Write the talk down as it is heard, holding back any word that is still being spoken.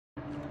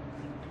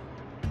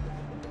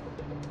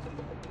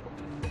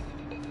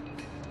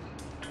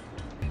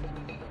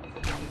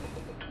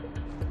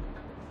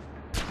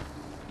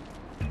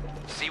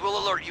Foxy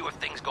will alert you if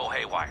things go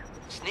haywire.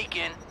 Sneak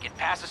in, get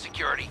past the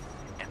security,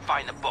 and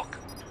find the book.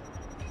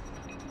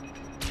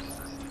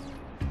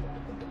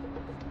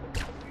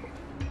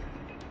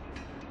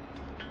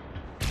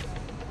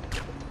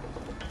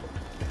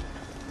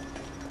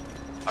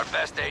 Our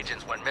best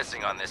agents went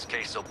missing on this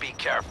case, so be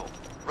careful.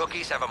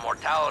 Rookies have a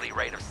mortality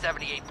rate of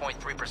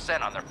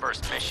 78.3% on their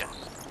first mission.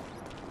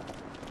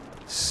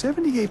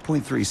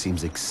 78.3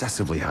 seems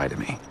excessively high to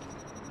me.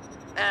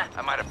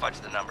 I might have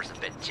fudged the numbers a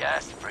bit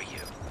just for you.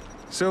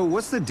 So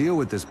what's the deal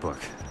with this book?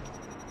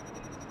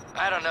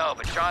 I don't know,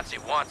 but Chauncey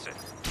wants it.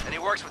 And he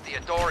works with the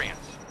Adorians.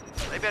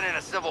 They've been in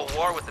a civil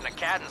war with the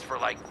Nakatans for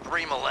like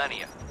 3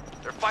 millennia.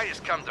 Their fight has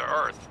come to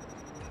Earth.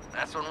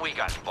 That's when we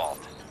got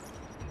involved.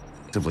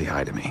 Excessively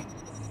high to me.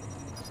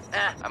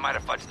 I might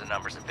have fudged the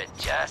numbers a bit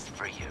just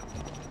for you.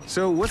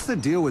 So what's the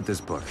deal with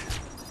this book?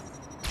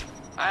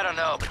 I don't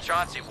know, but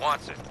Chauncey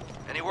wants it.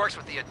 And he works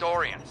with the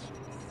Adorians.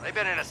 They've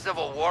been in a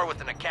civil war with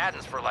the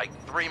Nakatans for like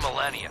 3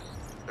 millennia.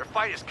 Their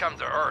fight has come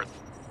to Earth.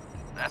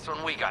 That's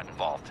when we got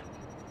involved.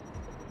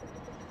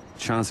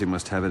 Chauncey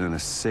must have it in a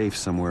safe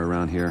somewhere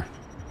around here,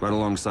 right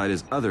alongside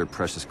his other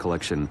precious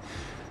collection,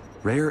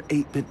 rare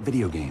 8-bit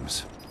video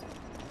games.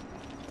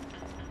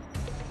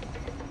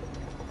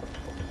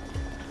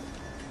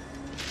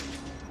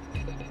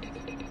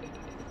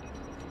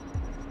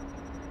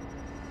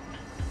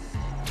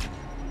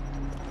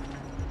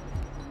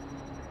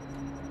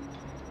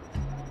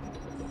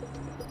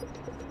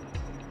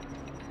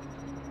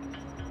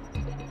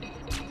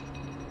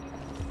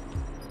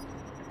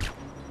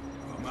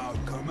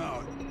 Come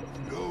out,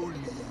 slowly.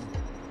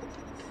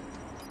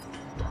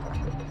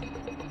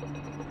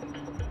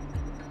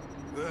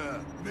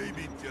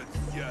 Maybe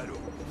just shadows.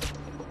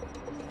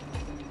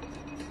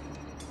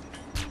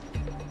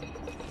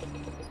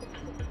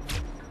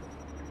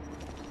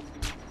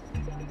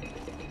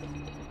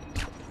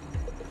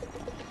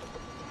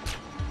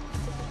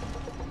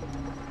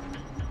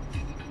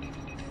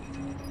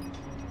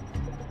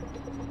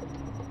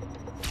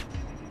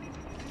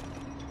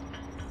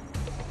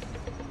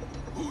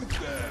 Who's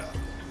there?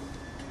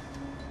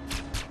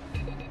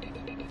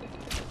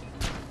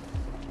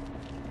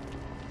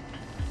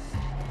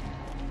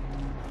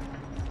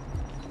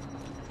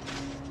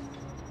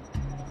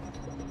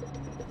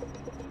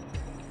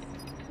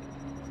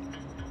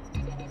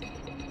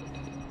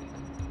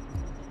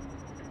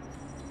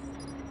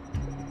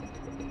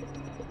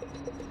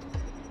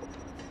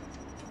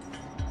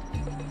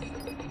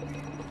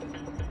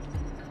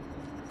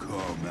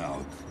 Come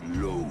out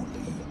slowly.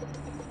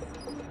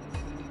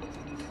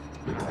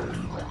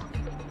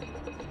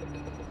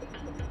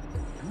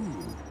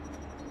 Ooh,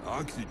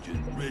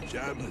 oxygen-rich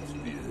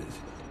atmospheres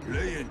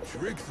playing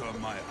tricks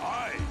on my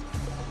eyes.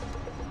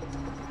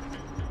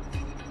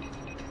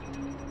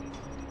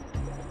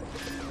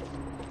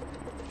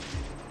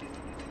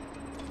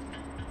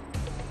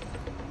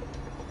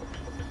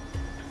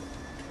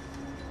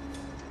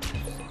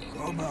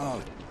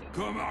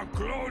 Come out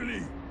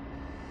slowly.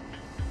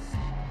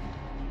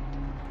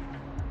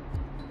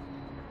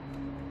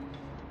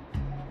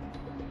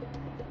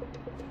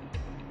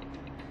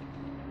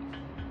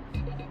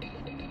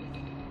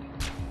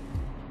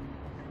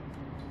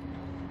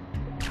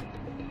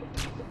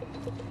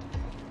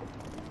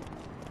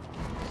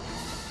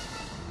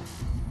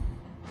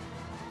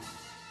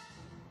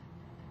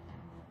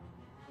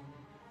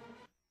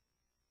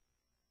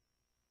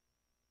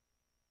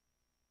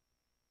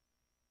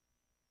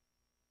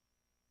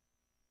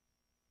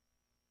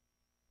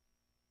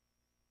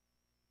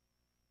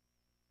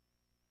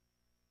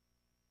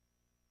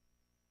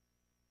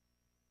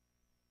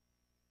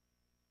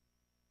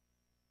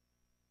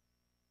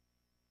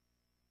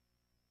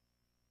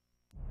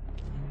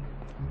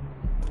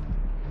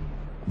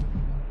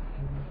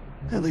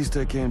 At least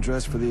I came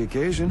dressed for the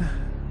occasion.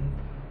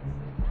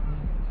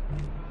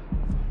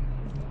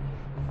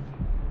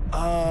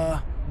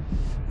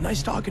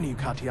 Nice talking to you,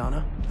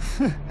 Katiana.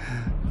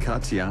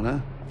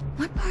 Katiana?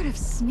 What part of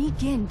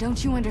sneak in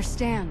don't you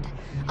understand?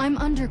 I'm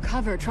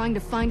undercover trying to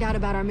find out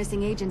about our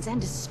missing agents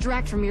and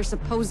distract from your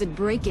supposed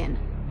break-in.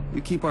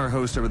 You keep our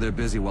host over there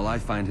busy while I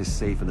find his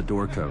safe and the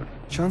door code.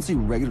 Chauncey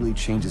regularly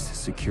changes his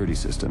security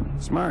system.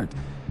 Smart.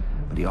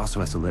 But he also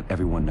has to let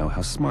everyone know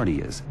how smart he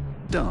is.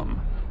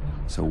 Dumb.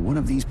 So one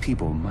of these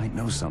people might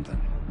know something.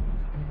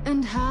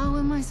 And how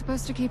am I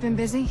supposed to keep him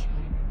busy?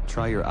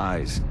 Try your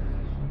eyes.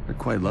 They're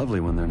quite lovely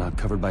when they're not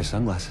covered by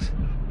sunglasses.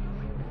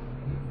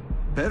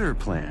 Better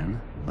plan.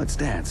 Let's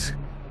dance.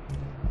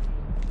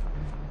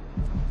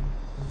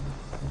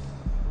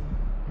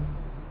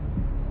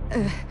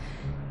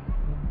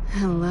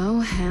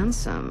 Hello,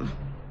 handsome.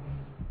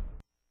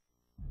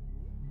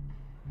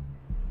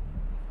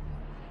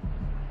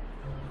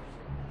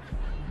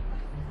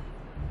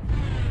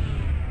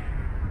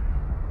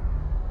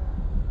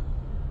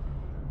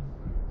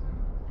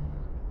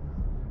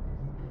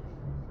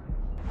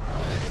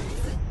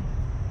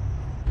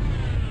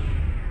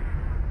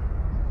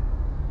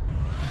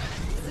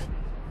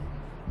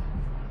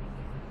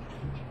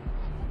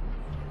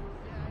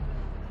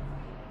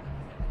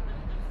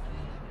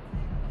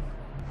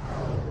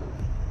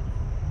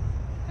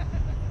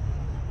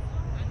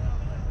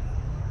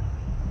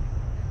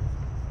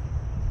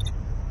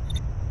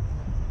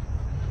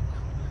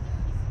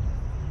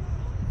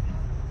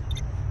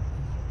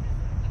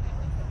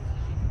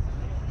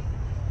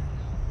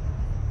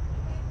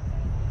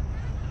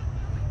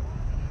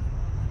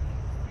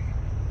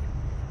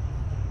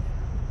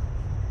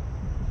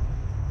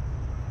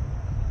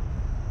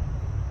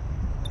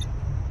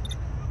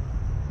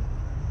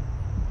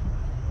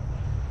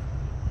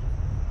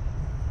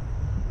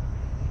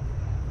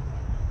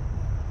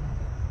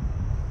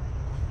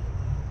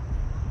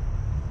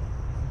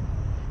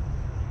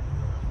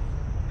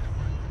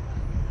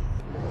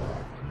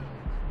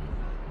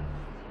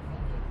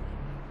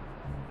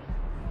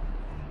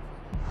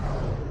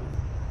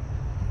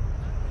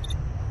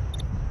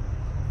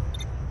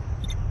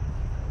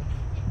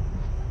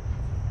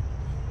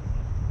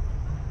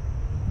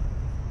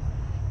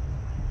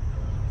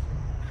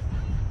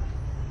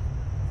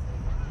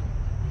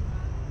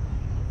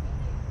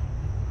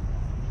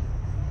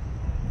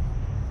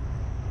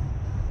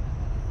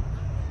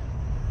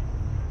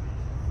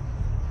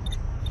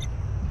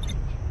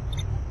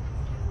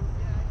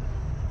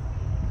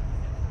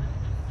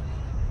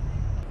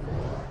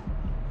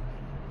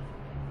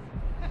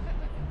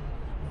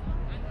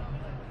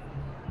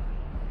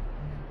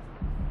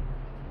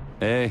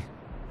 Hey,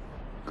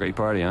 great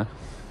party, huh?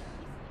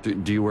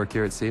 Do you work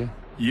here at SIA?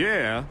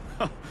 Yeah,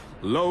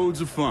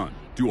 loads of fun.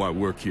 Do I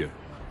work here?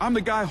 I'm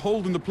the guy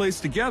holding the place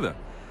together.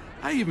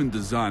 I even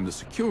designed the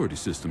security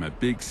system at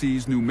Big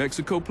C's New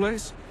Mexico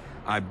place.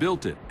 I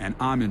built it, and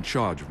I'm in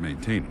charge of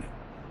maintaining it.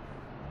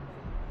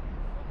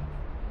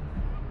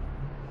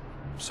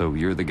 So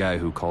you're the guy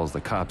who calls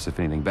the cops if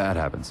anything bad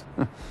happens?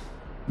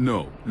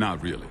 No,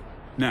 not really.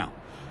 Now,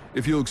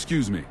 if you'll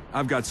excuse me,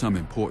 I've got some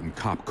important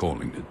cop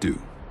calling to do.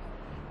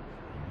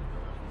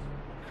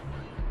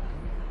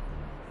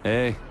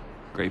 Hey,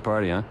 great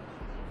party, huh?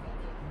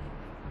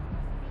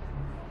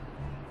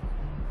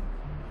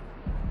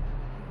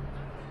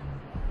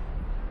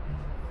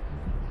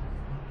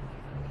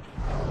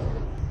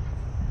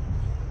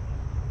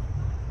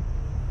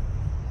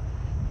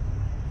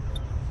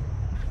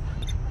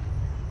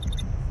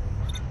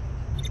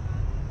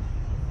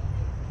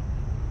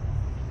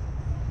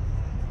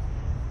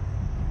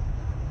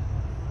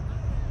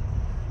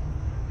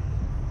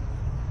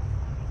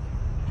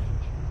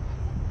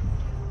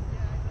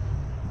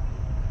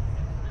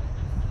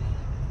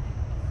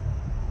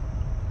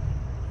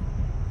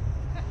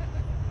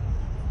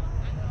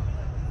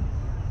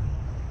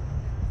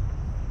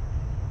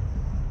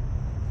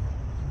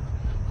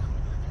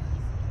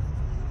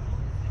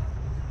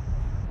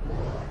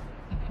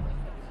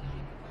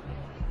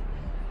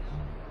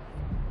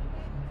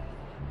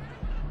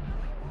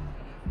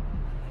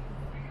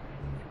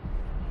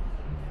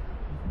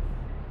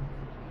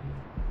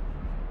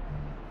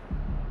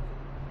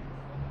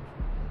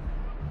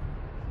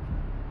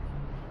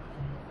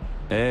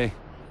 Hey,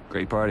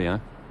 great party, huh?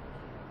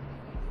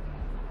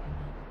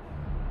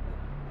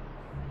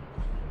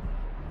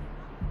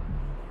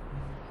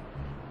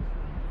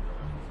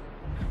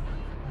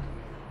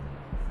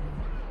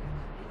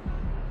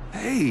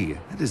 Hey,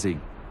 that is a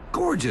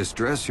gorgeous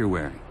dress you're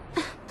wearing.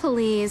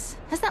 Please,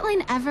 has that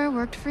line ever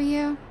worked for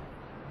you?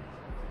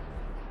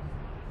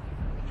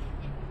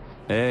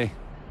 Hey,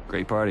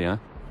 great party, huh?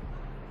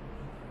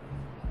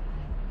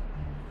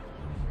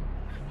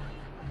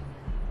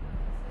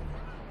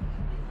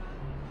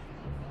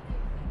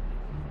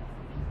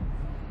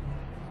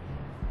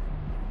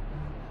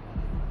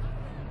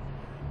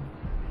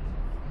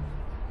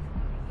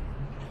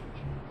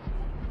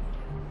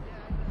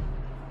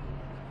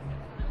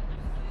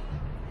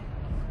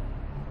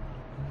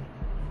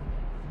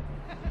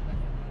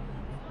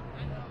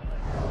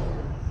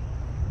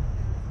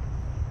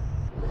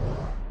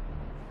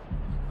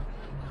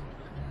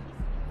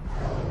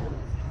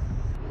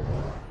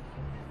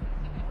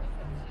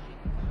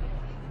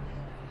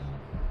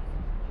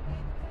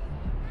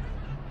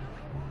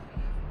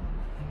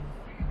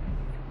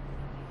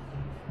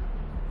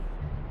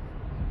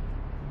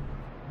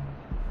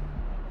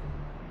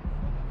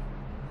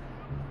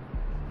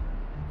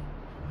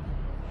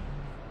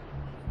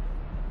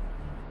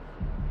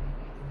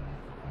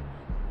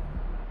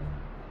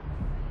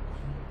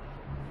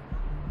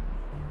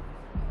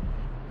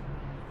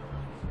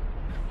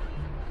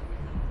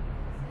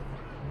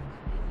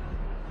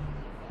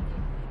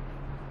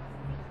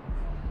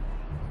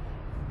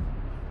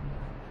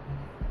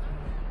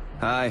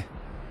 Hi.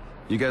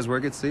 You guys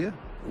work at SIA?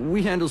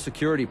 We handle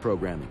security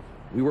programming.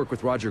 We work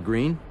with Roger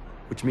Green,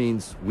 which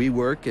means we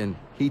work and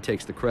he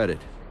takes the credit.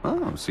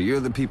 Oh, so you're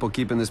the people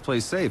keeping this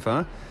place safe,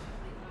 huh?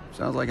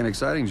 Sounds like an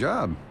exciting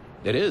job.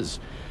 It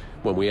is.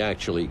 When we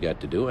actually get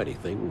to do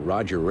anything,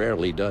 Roger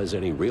rarely does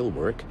any real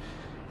work.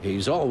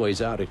 He's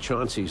always out at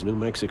Chauncey's New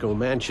Mexico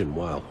mansion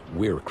while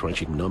we're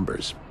crunching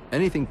numbers.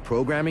 Anything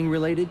programming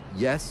related,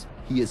 yes,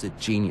 he is a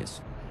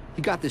genius.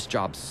 He got this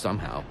job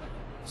somehow.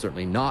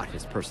 Certainly not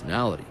his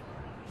personality.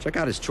 Check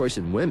out his choice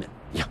in women.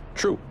 Yeah,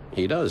 true.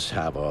 He does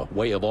have a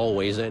way of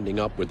always ending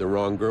up with the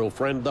wrong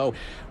girlfriend, though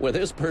with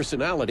his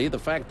personality, the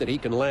fact that he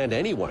can land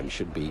anyone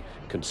should be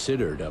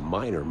considered a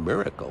minor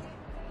miracle.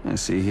 I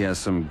see he has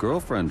some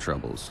girlfriend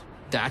troubles.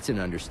 That's an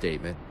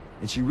understatement.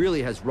 And she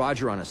really has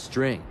Roger on a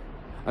string.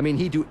 I mean,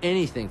 he'd do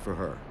anything for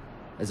her.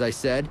 As I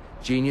said,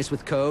 genius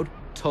with code,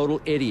 total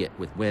idiot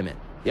with women.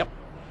 Yep.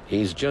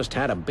 He's just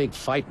had a big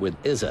fight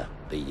with Izza,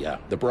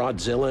 the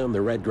broadzilla in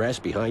the red dress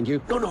behind you.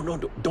 No,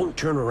 don't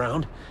turn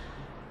around.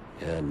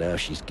 And now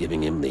she's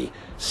giving him the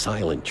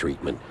silent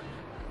treatment.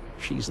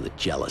 She's the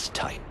jealous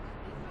type.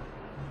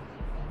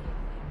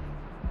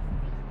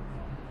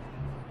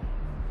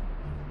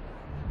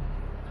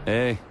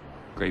 Hey,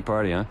 great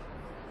party, huh?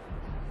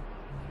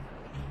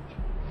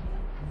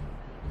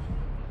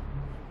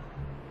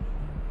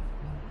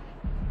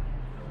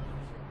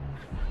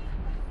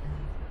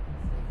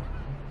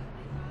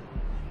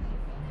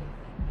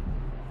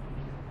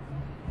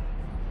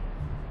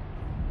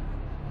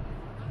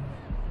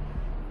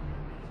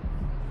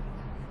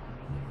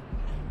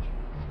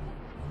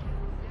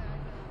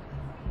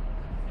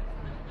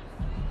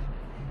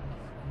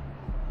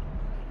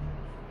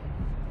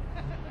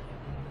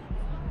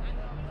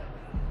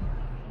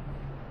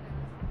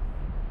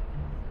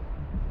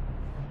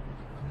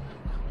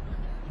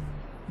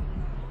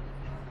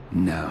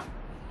 No.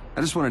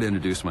 I just wanted to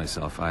introduce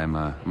myself. I'm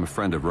a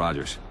friend of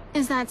Roger's.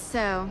 Is that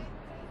so?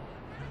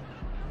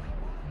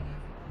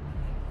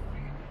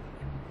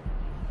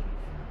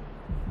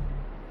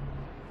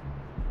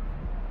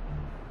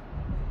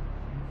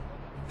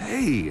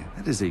 Hey,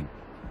 that is a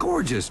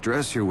gorgeous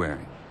dress you're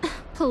wearing.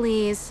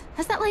 Please,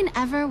 has that line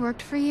ever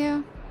worked for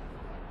you?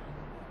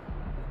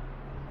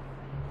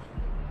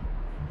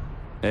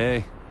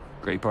 Hey,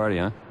 great party,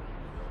 huh?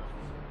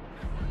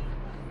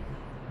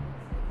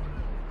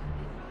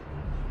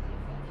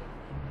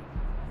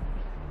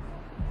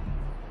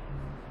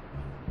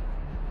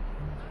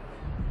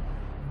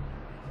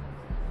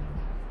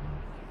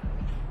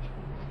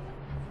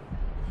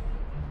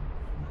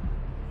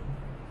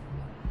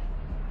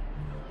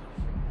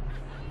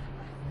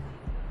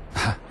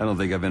 I don't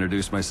think I've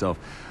introduced myself.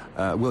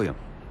 William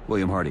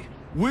Hardy.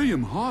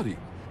 William Hardy?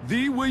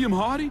 The William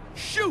Hardy?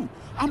 Shoot!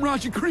 I'm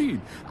Roger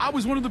Green. I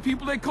was one of the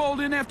people they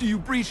called in after you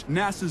breached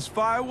NASA's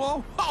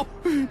firewall. Oh,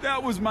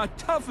 that was my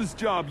toughest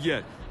job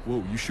yet.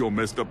 Whoa, you sure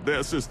messed up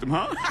their system,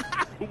 huh?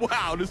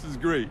 Wow, this is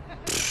great.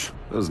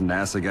 Those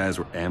NASA guys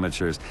were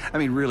amateurs. I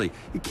mean, really,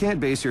 you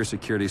can't base your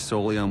security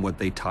solely on what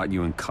they taught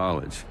you in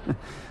college.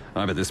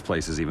 I bet this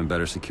place is even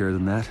better secure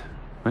than that,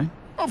 right?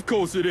 Of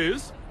course it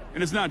is.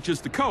 And it's not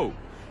just the code.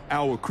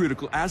 Our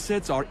critical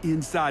assets are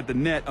inside the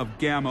net of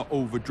gamma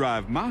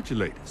overdrive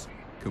modulators.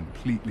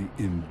 Completely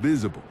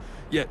invisible.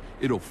 Yet,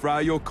 it'll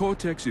fry your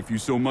cortex if you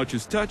so much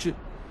as touch it.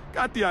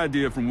 Got the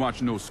idea from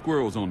watching those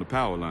squirrels on the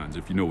power lines,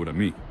 if you know what I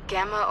mean.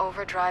 Gamma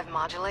overdrive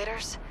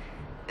modulators?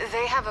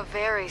 They have a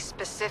very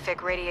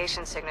specific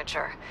radiation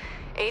signature.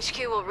 HQ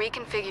will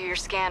reconfigure your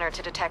scanner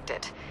to detect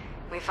it.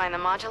 We find the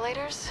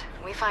modulators,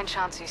 we find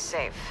Chauncey's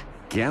safe.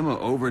 Gamma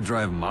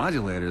overdrive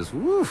modulators?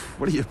 Woof,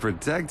 what are you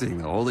protecting,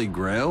 the Holy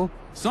Grail?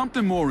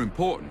 Something more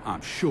important,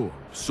 I'm sure.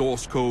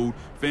 Source code,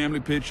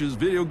 family pictures,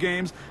 video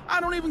games. I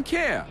don't even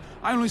care.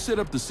 I only set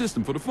up the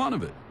system for the fun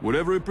of it.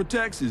 Whatever it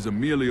protects is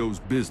Emilio's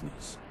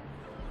business.